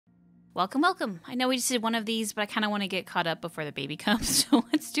Welcome, welcome. I know we just did one of these, but I kind of want to get caught up before the baby comes, so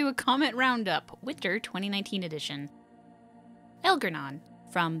let's do a comment roundup, Winter 2019 edition. Elgar'nan.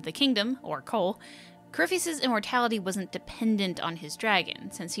 From the Kingdom, or Cole, Corypheus' immortality wasn't dependent on his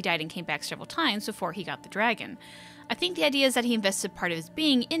dragon, since he died and came back several times before he got the dragon. I think the idea is that he invested part of his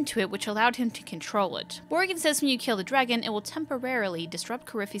being into it, which allowed him to control it. Morgan says when you kill the dragon, it will temporarily disrupt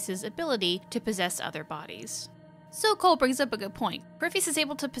Corypheus' ability to possess other bodies. So Cole brings up a good point. Corypheus is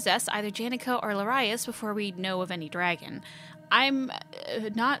able to possess either Janica or Larius before we know of any dragon. I'm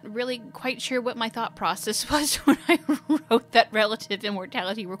not really quite sure what my thought process was when I wrote that relative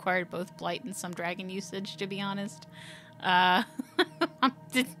immortality required both blight and some dragon usage, to be honest. I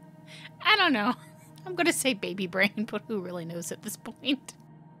don't know. I'm going to say baby brain, but who really knows at this point?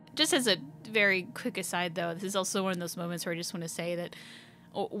 Just as a very quick aside, though, this is also one of those moments where I just want to say that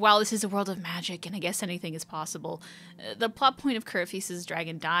while this is a world of magic, and I guess anything is possible, the plot point of Corypheus'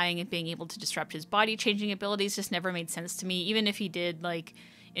 dragon dying and being able to disrupt his body-changing abilities just never made sense to me, even if he did, like,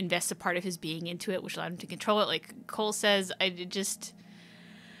 invest a part of his being into it, which allowed him to control it. Like Cole says, I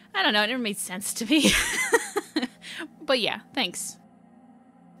don't know, it never made sense to me. But yeah, thanks.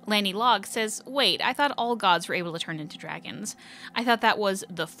 Lanny Log says, wait, I thought all gods were able to turn into dragons. I thought that was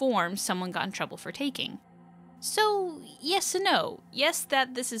the form someone got in trouble for taking. So, yes and no. Yes,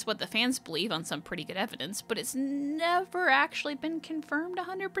 that this is what the fans believe on some pretty good evidence, but it's never actually been confirmed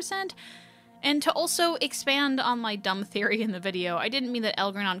 100%. And to also expand on my dumb theory in the video, I didn't mean that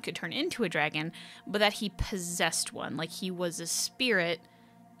Elgar'nan could turn into a dragon, but that he possessed one. Like he was a spirit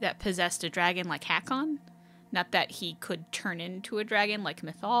that possessed a dragon like Hakon. Not that he could turn into a dragon like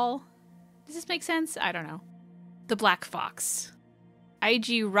Mythal. Does this make sense? I don't know. The Black Fox.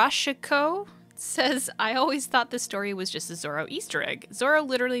 IG Rashiko says, I always thought this story was just a Zorro Easter egg. Zorro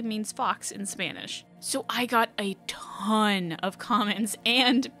literally means fox in Spanish. So I got a ton of comments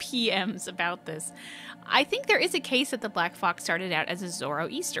and PMs about this. I think there is a case that the Black Fox started out as a Zorro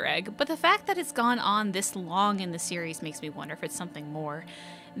Easter egg, but the fact that it's gone on this long in the series makes me wonder if it's something more.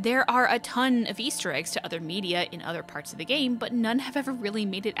 There are a ton of Easter eggs to other media in other parts of the game, but none have ever really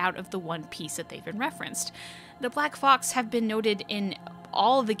made it out of the one piece that they've been referenced. The Black Fox have been noted in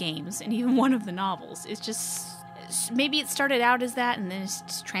all the games and even one of the novels. It's just, maybe it started out as that and then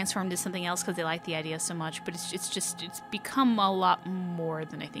it's transformed into something else because they like the idea so much, but it's become a lot more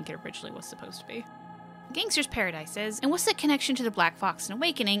than I think it originally was supposed to be. Gangster's Paradise says, and what's the connection to the Black Fox in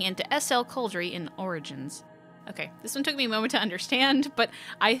Awakening and to S.L. Coldry in Origins? Okay, this one took me a moment to understand, but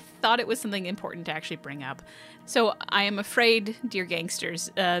I thought it was something important to actually bring up. So I am afraid, dear gangsters,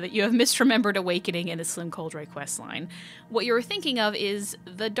 that you have misremembered Awakening and the Slim Coldray questline. What you were thinking of is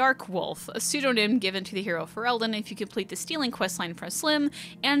the Dark Wolf, a pseudonym given to the hero Ferelden if you complete the stealing questline from Slim,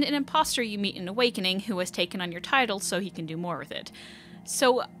 and an imposter you meet in Awakening who has taken on your title so he can do more with it.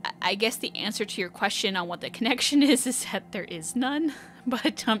 So I guess the answer to your question on what the connection is that there is none,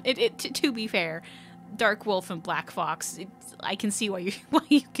 but to be fair, Dark Wolf and Black Fox, I can see why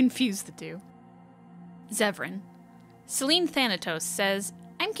you confuse the two. Zevran. Celine Thanatos says,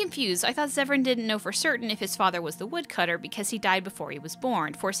 I'm confused. I thought Zevran didn't know for certain if his father was the woodcutter because he died before he was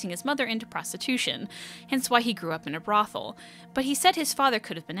born, forcing his mother into prostitution, hence why he grew up in a brothel. But he said his father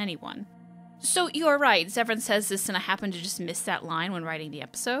could have been anyone. So you are right, Zevran says this and I happened to just miss that line when writing the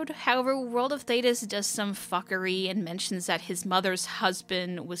episode. However, World of Thedas does some fuckery and mentions that his mother's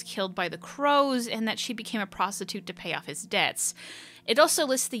husband was killed by the crows and that she became a prostitute to pay off his debts. It also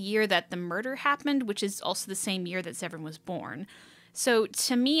lists the year that the murder happened, which is also the same year that Zevran was born. So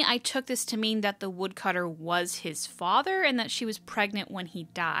to me, I took this to mean that the woodcutter was his father and that she was pregnant when he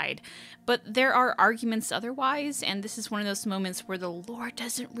died. But there are arguments otherwise, and this is one of those moments where the lore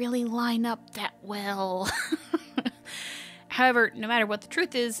doesn't really line up that well. However, no matter what the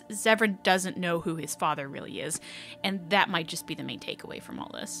truth is, Zevran doesn't know who his father really is, and that might just be the main takeaway from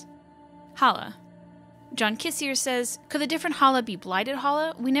all this. Halla. John Kissier says, could the different Halla be blighted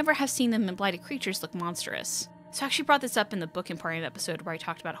Halla? We never have seen them and blighted creatures look monstrous. So I actually brought this up in the Book Emporium episode where I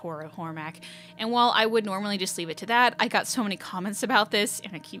talked about Horror of Hormac, and while I would normally just leave it to that, I got so many comments about this,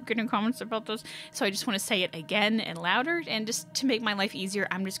 and I keep getting comments about this, so I just want to say it again and louder, and just to make my life easier,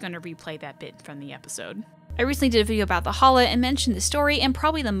 I'm just going to replay that bit from the episode. I recently did a video about the Halla and mentioned the story, and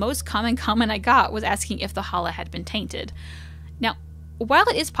probably the most common comment I got was asking if the Halla had been tainted. Now, while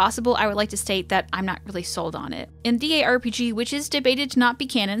it is possible, I would like to state that I'm not really sold on it. In DARPG, which is debated to not be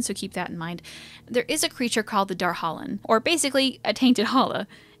canon, so keep that in mind, there is a creature called the Darhallan, or basically a tainted Halla.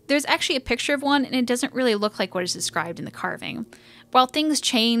 There's actually a picture of one, and it doesn't really look like what is described in the carving. While things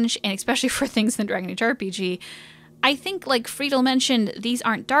change, and especially for things in Dragon Age RPG, I think, like Friedel mentioned, these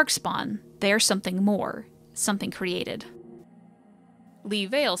aren't Darkspawn. They are something more. Something created. Lee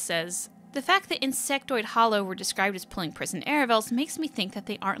Vale says, the fact that insectoid Halla were described as pulling prison Aravels makes me think that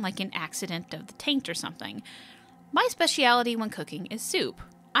they aren't like an accident of the taint or something. My speciality when cooking is soup.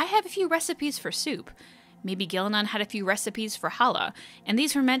 I have a few recipes for soup. Maybe Elgar'nan had a few recipes for Halla, and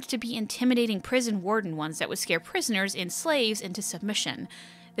these were meant to be intimidating prison warden ones that would scare prisoners and slaves into submission.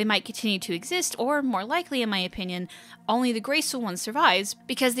 They might continue to exist, or, more likely in my opinion, only the graceful one survives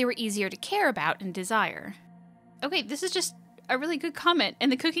because they were easier to care about and desire. Okay, this is just a really good comment,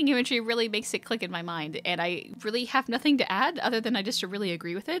 and the cooking imagery really makes it click in my mind, and I really have nothing to add other than I just really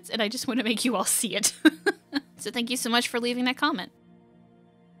agree with it, and I just want to make you all see it. So thank you so much for leaving that comment.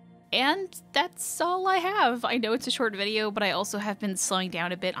 And that's all I have. I know it's a short video, but I also have been slowing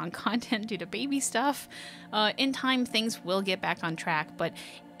down a bit on content due to baby stuff. In time, things will get back on track, but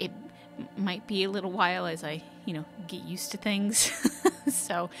it might be a little while as I, get used to things.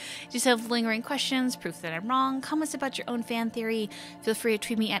 So, just have lingering questions, proof that I'm wrong, comments about your own fan theory, feel free to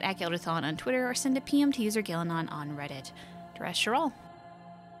tweet me at @Gilderthon on Twitter or send a PM to user Elgar'nan on Reddit. Dress your all.